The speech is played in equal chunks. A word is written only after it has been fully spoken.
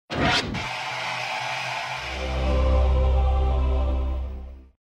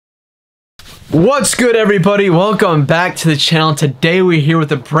What's good, everybody? Welcome back to the channel. Today we're here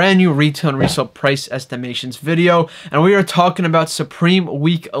with a brand new retail and resale price estimations video, and we are talking about Supreme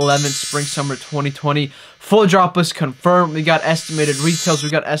Week 11 Spring Summer 2020 full drop list confirmed. We got estimated retails, we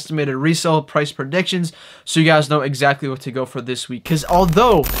got estimated resale price predictions, so you guys know exactly what to go for this week. Because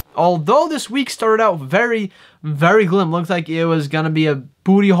although this week started out very glim, looked like it was gonna be a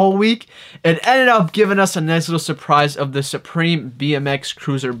booty hole week, it ended up giving us a nice little surprise of the Supreme BMX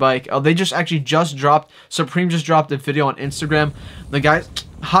cruiser bike. They just dropped, Supreme just dropped a video on Instagram. The guys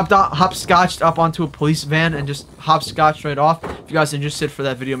hopscotched up onto a police van and just hopscotched right off. If you guys are interested for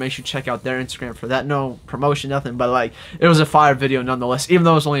that video, make sure you check out their Instagram for that. No promotion, nothing, but like, it was a fire video nonetheless, even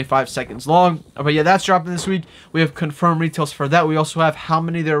though it was only 5 seconds long. But yeah, that's dropping this week. We have confirmed retails for that. We also have how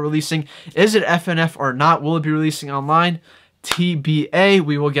many they're releasing. Is it FNF or not? Will it be releasing online? TBA.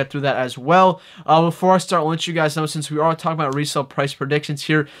 We will get through that as well. Before I start, I'll let you guys know, since we are talking about resale price predictions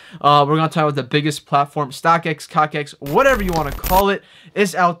here, we're going to talk about the biggest platform, StockX, COCX, whatever you want to call it,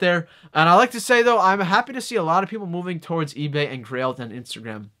 is out there. And I like to say, though, I'm happy to see a lot of people moving towards eBay and Grailed and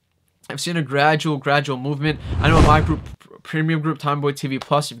Instagram. I've seen a gradual movement. I know in my group, premium group, TommyBoyTV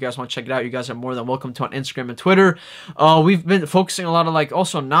Plus, if you guys want to check it out, you guys are more than welcome to on Instagram and Twitter. We've been focusing a lot of like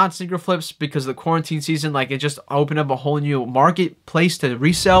also non-sneaker flips because of the quarantine season, like it just opened up a whole new marketplace to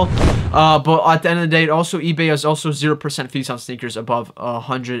resell. But at the end of the day, also eBay has also 0% fees on sneakers above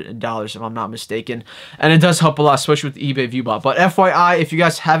 $100, if I'm not mistaken, and it does help a lot, especially with the eBay ViewBot. But FYI, if you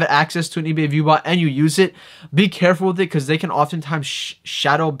guys have access to an eBay ViewBot and you use it, be careful with it, because they can oftentimes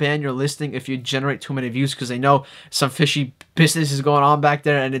shadow ban your listing if you generate too many views, because they know some fishy business is going on back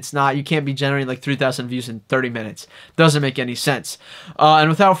there, and it's not, you can't be generating like 3,000 views in 30 minutes. Doesn't make any sense. And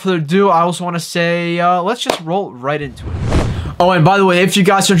without further ado, I also want to say, let's just roll right into it. Oh, and by the way, if you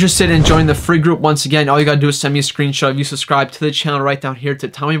guys are interested in joining the free group, once again, all you gotta do is send me a screenshot if you subscribe to the channel right down here to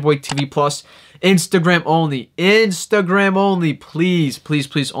TommyBoyTV Plus. Instagram only,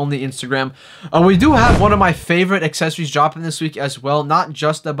 please only Instagram. We do have one of my favorite accessories dropping this week as well, not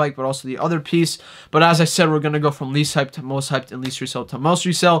just the bike but also the other piece. But as I said, we're gonna go from least hyped to most hyped and least resale to most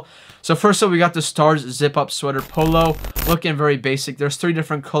resale. So first up, we got the Stars zip up sweater polo, looking very basic. There's 3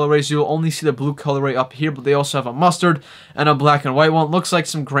 different colorways. You'll only see the blue colorway up here, but they also have a mustard and a black and white one. Looks like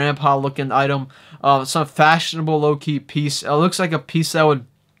some grandpa looking item, some fashionable low-key piece. Looks like a piece that would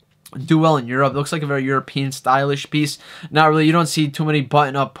do well in Europe. It looks like a very European stylish piece. Not really, you don't see too many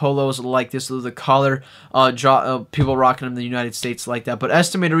button-up polos like this with the collar, people rocking them in the United States like that. But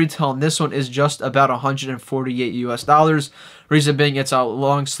estimated retail on this one is just about $148 US. Reason being, it's a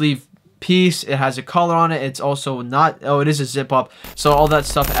long sleeve piece, it has a collar on it, it's also not, it is a zip up, so all that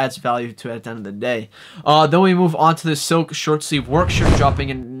stuff adds value to it at the end of the day. Then we move on to the silk short sleeve work shirt, dropping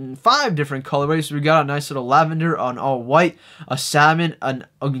in 5 different colorways. We got a nice little lavender, an all white, a salmon,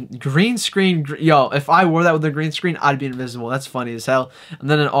 a green screen. Yo, if I wore that with a green screen, I'd be invisible. That's funny as hell. And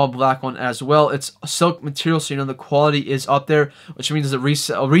then an all black one as well. It's a silk material, so you know the quality is up there, which means the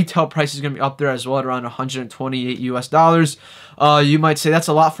retail price is going to be up there as well at around $128 US. You might say that's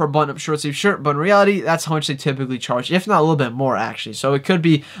a lot for a button-up short-sleeve shirt, but in reality, that's how much they typically charge, if not a little bit more, actually. So it could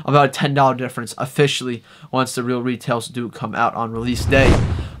be about a $10 difference officially once the real retails do come out on release day.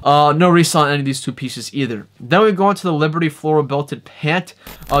 No resale on any of these 2 pieces either. Then we go on to the Liberty floral belted pant,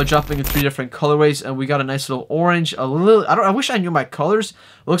 dropping in 3 different colorways, and we got a nice little orange, a little, I wish I knew my colors.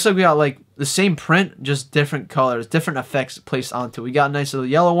 It looks like we got like the same print, just different colors, different effects placed onto it. We got a nice little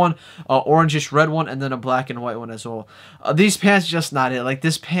yellow one, orangish red one, and then a black and white one as well. These pants just not it. Like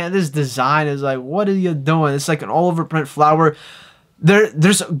this design is like, what are you doing? It's like an all over print flower.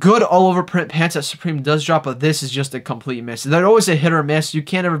 There's good all-over print pants that Supreme does drop, but this is just a complete miss. They're always a hit or miss. You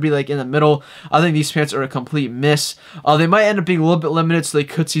can't ever be like in the middle. I think these pants are a complete miss. They might end up being a little bit limited, so they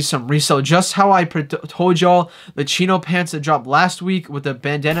could see some resale. Just how I told y'all, the chino pants that dropped last week with the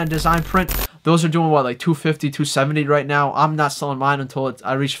bandana design print, those are doing what, like $250, $270 right now. I'm not selling mine until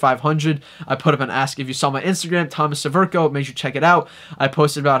I reach 500. I put up an ask. If you saw my Instagram, Thomas Severco, make sure you check it out. I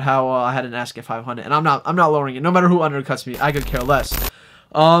posted about how I had an ask at 500, and I'm not lowering it. No matter who undercuts me, I could care less.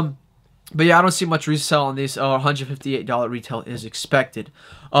 But yeah, I don't see much resale on these. $158 retail is expected.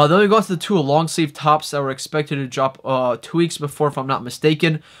 Then we go to the 2 long sleeve tops that were expected to drop 2 weeks before, if I'm not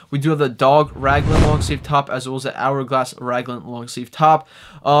mistaken. We do have the dog raglan long sleeve top as well as the hourglass raglan long sleeve top.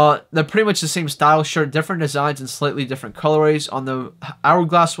 They're pretty much the same style shirt, different designs and slightly different colorways. On the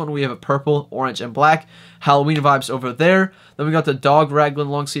hourglass one, we have a purple, orange, and black. Halloween vibes over there. Then we got the dog raglan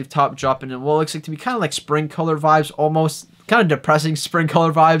long sleeve top dropping in what looks like to be kind of like spring color vibes, almost kind of depressing spring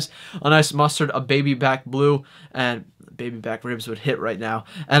color vibes. A nice mustard, a baby back blue, and baby back ribs would hit right now.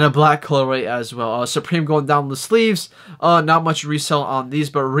 And a black colorway as well. Supreme going down the sleeves. Not much resale on these,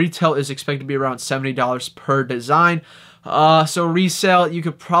 but retail is expected to be around $70 per design. So resale, you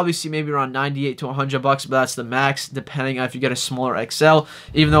could probably see maybe around 98 to 100 bucks, but that's the max, depending on if you get a smaller XL,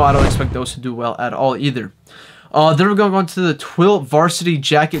 even though I don't expect those to do well at all either. Then we're going on to the Twill Varsity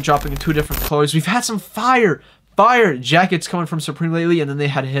Jacket, dropping in 2 different colors. We've had some fire jackets coming from Supreme lately, and then they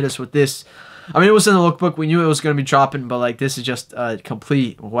had to hit us with this. I mean, it was in the lookbook. We knew it was going to be dropping, but like this is just a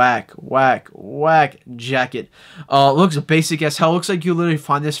complete whack jacket. Looks basic as hell. Looks like you literally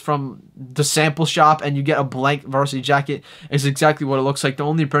find this from the sample shop and you get a blank varsity jacket. It's exactly what it looks like. The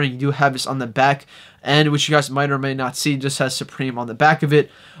only branding you do have is on the back, and which you guys might or may not see, just has Supreme on the back of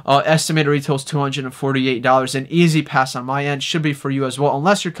it. Estimated retail is $248. An easy pass on my end. Should be for you as well,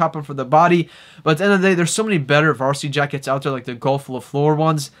 unless you're copping for the body. But at the end of the day, there's so many better varsity jackets out there, like the Gulf LaFleur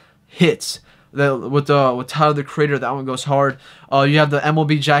ones. Hits. With Tyler the Creator, that one goes hard. You have the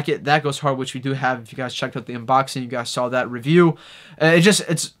MLB jacket, that goes hard, which we do have. If you guys checked out the unboxing, you guys saw that review.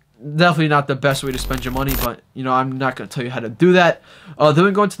 It's definitely not the best way to spend your money, but you know, I'm not going to tell you how to do that. Then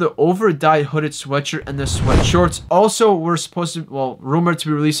we go into the over-dyed hooded sweatshirt and the sweat shorts. Also, we're supposed to, well, rumored to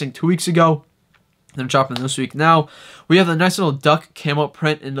be releasing 2 weeks ago. They're dropping this week now. We have the nice little duck camo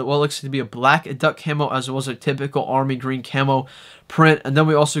print in what looks to be a black duck camo, as well as a typical army green camo print. And then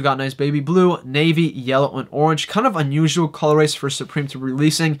we also got nice baby blue, navy, yellow, and orange. Kind of unusual colorways for Supreme to be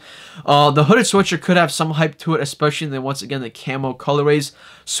releasing. The hooded sweatshirt could have some hype to it, especially in the, once again, the camo colorways.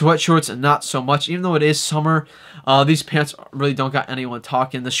 Sweat shorts, not so much. Even though it is summer, these pants really don't got anyone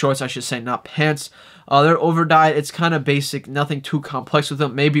talking. The shorts, I should say, not pants. They're over-dyed. It's kind of basic. Nothing too complex with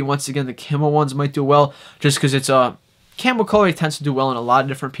them. Maybe, once again, the camo ones might do well, just because it's a camo color. It tends to do well in a lot of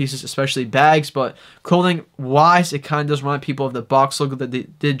different pieces, especially bags. But clothing-wise, it kind of does remind people of the box logo that they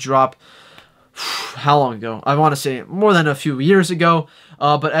did drop. How long ago? I want to say more than a few years ago.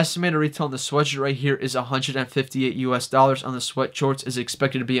 But estimated retail on the sweatshirt right here is $158 US. On the sweat shorts is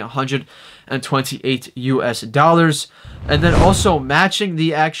expected to be $128 US. And then also matching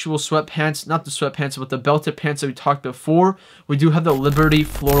the actual sweatpants, not the sweatpants, but the belted pants that we talked before, we do have the Liberty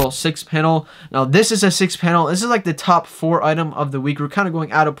Floral 6-panel. Now this is a 6-panel. This is like the top 4 item of the week. We're kind of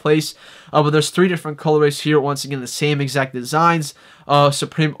going out of place, but there's 3 different colorways here. Once again, the same exact designs.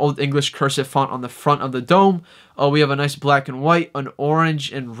 Supreme Old English cursive font on the front of the dome. We have a nice black and white, an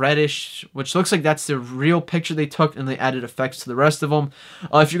orange and reddish, which looks like that's the real picture they took, and they added effects to the rest of them.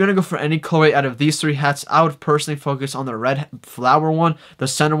 If you're going to go for any colorway out of these 3 hats, I would personally focus on the red flower one, the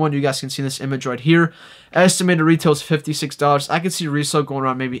center one. You guys can see this image right here. Estimated retail is $56. I could see resale going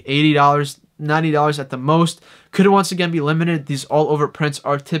around maybe $80, $90 at the most. Could once again be limited. These all over prints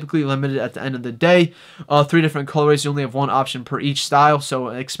are typically limited at the end of the day. 3 different colorways. You only have 1 option per each style, so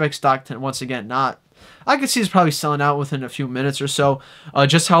expect stock to once again not. I could see it's probably selling out within a few minutes or so.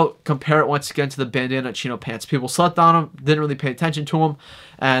 Just how compare it once again to the bandana chino pants. People slept on them, didn't really pay attention to them,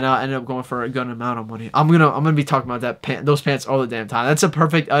 and ended up going for a good amount of money. I'm gonna be talking about those pants all the damn time. That's a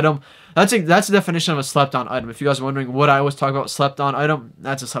perfect item. That's the definition of a slept on item. If you guys are wondering what I always talk about, slept on item,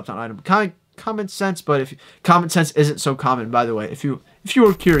 that's a slept on item. Kind of common sense, but if common sense isn't so common, by the way, if you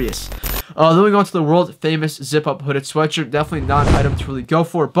were curious. Then we go on to the world famous zip up hooded sweatshirt. Definitely not an item to really go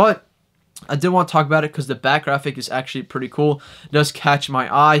for, but I did want to talk about it because the back graphic is actually pretty cool. It does catch my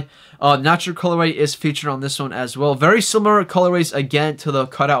eye. Natural colorway is featured on this one as well. Very similar colorways again to the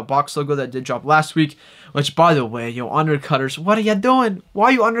cutout box logo that did drop last week. Which, by the way, yo, undercutters, what are you doing? Why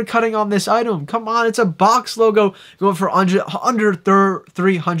are you undercutting on this item? Come on, it's a box logo going for under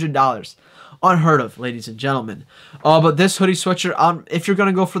 $300. Unheard of, ladies and gentlemen. But this hoodie sweatshirt, if you're going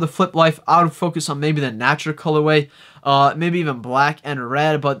to go for the flip life, I would focus on maybe the natural colorway. Maybe even black and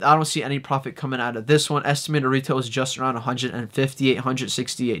red, but I don't see any profit coming out of this one. Estimated retail is just around $158,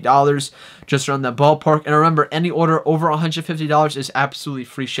 $168, just around that ballpark. And remember, any order over $150 is absolutely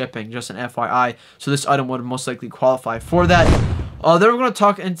free shipping, just an FYI. So this item would most likely qualify for that. Then we're going to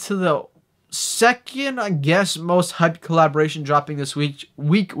talk into the second, I guess, most hyped collaboration dropping this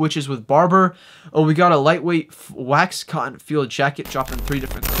week, which is with Barber. We got a lightweight wax cotton field jacket dropping 3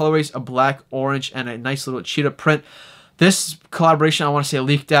 different colorways, a black, orange, and a nice little cheetah print. This collaboration, I want to say,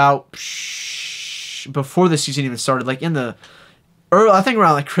 leaked out before the season even started, like in the I think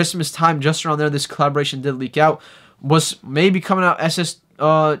around like Christmas time, just around there. This collaboration did leak out. Was maybe coming out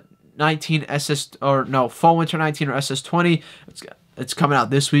SS19, fall winter 19 or SS20. It's coming out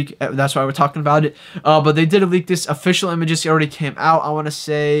this week. That's why we're talking about it. But they did leak this. Official images already came out, I want to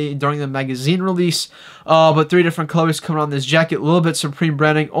say, during the magazine release. But 3 different colors coming on this jacket. A little bit Supreme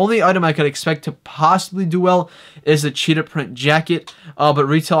branding. Only item I could expect to possibly do well is the cheetah print jacket. But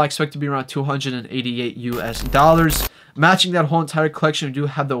retail I expect to be around $288 US. Matching that whole entire collection, we do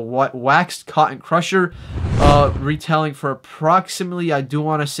have the waxed cotton crusher, retailing for approximately, I do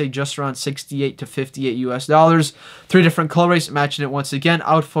want to say, just around 68 to 58 US dollars. 3 different colorways, matching it once again.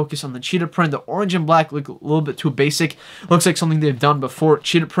 I would focus on the cheetah print. The orange and black look a little bit too basic. Looks like something they've done before.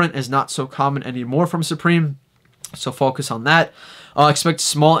 Cheetah print is not so common anymore from Supreme, so focus on that. Expect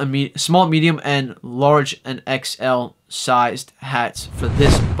small, medium, and large and XL sized hats for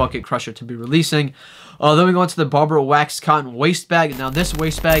this bucket crusher to be releasing. Then we go into the Barber Wax Cotton waist bag. Now this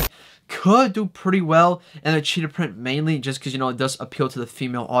waist bag could do pretty well in the cheetah print, mainly just because, you know, it does appeal to the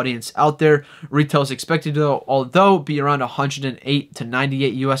female audience out there. Retail is expected to, although, be around 108 to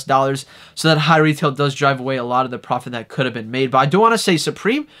 98 US dollars. So that high retail does drive away a lot of the profit that could have been made. But I do want to say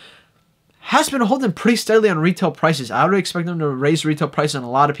Supreme has been holding pretty steadily on retail prices. I would expect them to raise retail prices on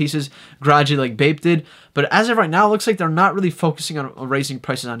a lot of pieces gradually, like Bape did. But as of right now, it looks like they're not really focusing on raising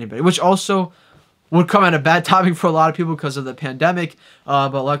prices on anybody, which also would come at a bad timing for a lot of people because of the pandemic.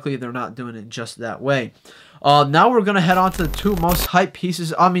 But luckily, they're not doing it just that way. Now we're going to head on to the 2 most hype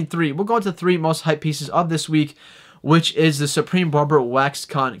pieces. I mean, 3. We'll go into 3 most hype pieces of this week, which is the Supreme Barber Wax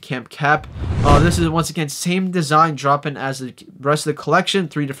Cotton Camp Cap. This is, once again, same design dropping as the rest of the collection.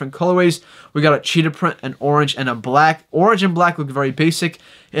 3 different colorways. We got a cheetah print, an orange, and a black. Orange and black look very basic.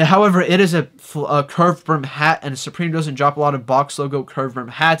 However, it is a curved brim hat, and Supreme doesn't drop a lot of box logo curved brim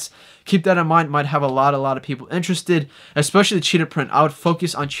hats. Keep that in mind. Might have a lot of people interested, especially the cheetah print. I would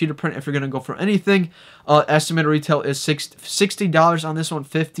focus on cheetah print if you're going to go for anything. Estimated retail is $60 on this one,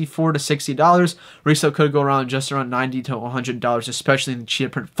 $54 to $60. Resale could go around just around $90 to $100, especially in the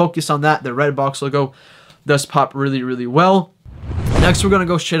cheetah print. Focus on that. The red box logo does pop really, really well. Next, we're going to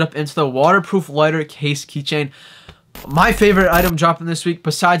go straight up into the waterproof lighter case keychain. My favorite item dropping this week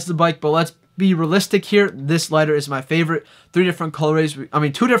besides the bike, but let's be realistic here. This lighter is my favorite. 3 different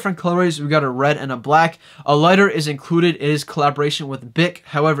colorways. 2 different colorways. We got a red and a black. A lighter is included. It is collaboration with BIC.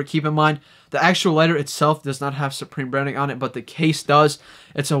 However, keep in mind, the actual lighter itself does not have Supreme branding on it, but the case does.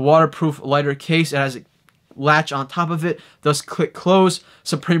 It's a waterproof lighter case. It has a latch on top of it, does click close.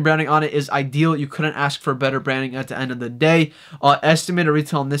 Supreme branding on it is ideal. You couldn't ask for better branding at the end of the day. Estimated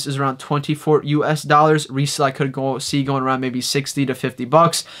retail on this is around 24 US dollars. Resale I could see going around maybe 60 to 50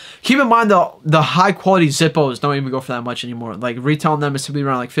 bucks. Keep in mind the high quality Zippos don't even go for that much anymore. Like retail on them is typically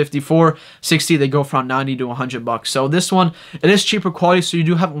around like 54, 60. They go from 90 to 100 bucks. So this one, it is cheaper quality, so you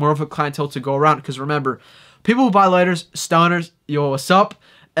do have more of a clientele to go around. Because remember, people who buy lighters, stoners, yo, what's up?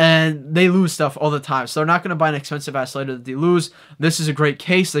 And they lose stuff all the time. So they're not going to buy an expensive ass lighter that they lose. This is a great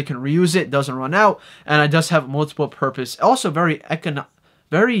case. They can reuse it. Doesn't run out. And it does have multiple purpose. Also very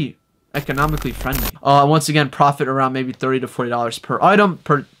economically friendly. Once again, profit around maybe $30 to $40 per item,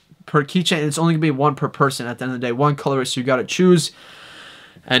 per keychain. It's only going to be 1 per person at the end of the day. 1 color, so you got to choose.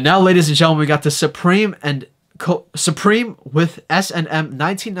 And now, ladies and gentlemen, we got the Supreme with S&M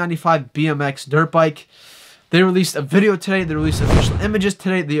 1995 BMX Dirtbike. They released a video today. They released official images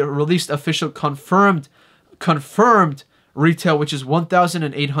today. They released official confirmed retail, which is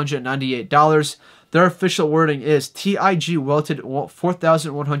 $1,898. Their official wording is TIG welted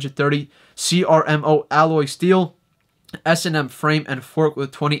 4,130 CRMO alloy steel, S&M frame and fork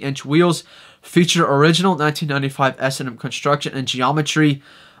with 20-inch wheels. Feature original 1995 S&M construction and geometry.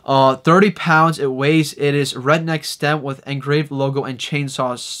 30 pounds it weighs. It is redneck stem with engraved logo and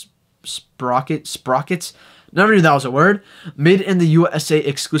chainsaw sprockets. Never knew that was a word. Made in the USA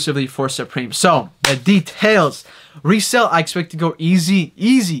exclusively for Supreme. So, the details. Resale, I expect to go easy.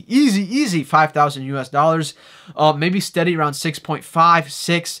 5,000 US dollars. Maybe steady around 6.5,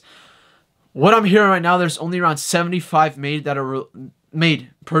 6. What I'm hearing right now, there's only around 75 made that are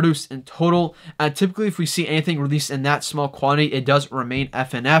produced in total. And typically, if we see anything released in that small quantity, it does remain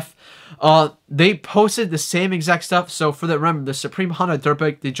FNF. They posted the same exact stuff. So remember, the Supreme Honda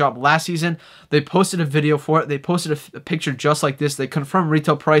Dirtbike they dropped last season. They posted a video for it. They posted a picture just like this. They confirmed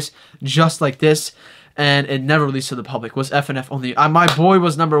retail price just like this. And it never released to the public. It was FNF only. My boy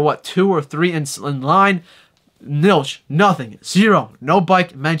was number, 2 or 3 in line. Nilch. Nothing. 0. No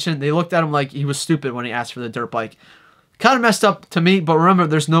bike mentioned. They looked at him like he was stupid when he asked for the dirt bike. Kind of messed up to me, but remember,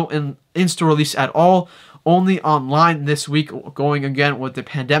 there's no in-store release at all. Only online this week, going again with the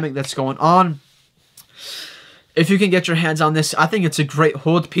pandemic that's going on. If you can get your hands on this, I think it's a great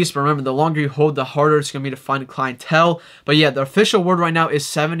hold piece. But remember, the longer you hold, the harder it's going to be to find clientele. But yeah, the official word right now is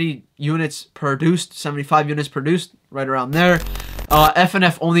 70 units produced, 75 units produced, right around there.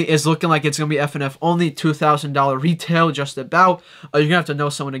 FNF only is looking like it's going to be FNF only, $2,000 retail, just about. You're going to have to know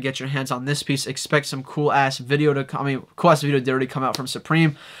someone to get your hands on this piece. Expect some cool-ass video to come, cool-ass video to already come out from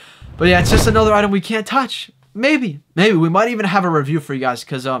Supreme. But yeah, it's just another item we can't touch. maybe we might even have a review for you guys,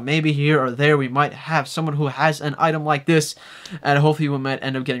 because maybe here or there we might have someone who has an item like this, and hopefully we might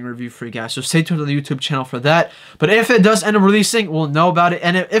end up getting a review for you guys. So stay tuned to the YouTube channel for that. But if it does end up releasing, we'll know about it.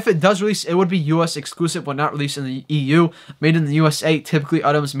 And if it does release, it would be US exclusive, will not release in the EU. Made in the USA. Typically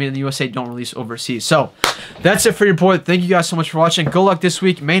items made in the USA don't release overseas. So that's it for your boy. Thank you guys so much for watching. Good luck this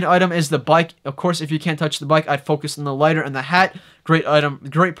week. Main item is the bike. Of course, if you can't touch the bike, I'd focus on the lighter and the hat. Great item,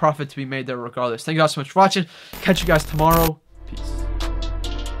 great profit to be made there regardless. Thank you guys so much for watching. Catch you guys tomorrow. Peace.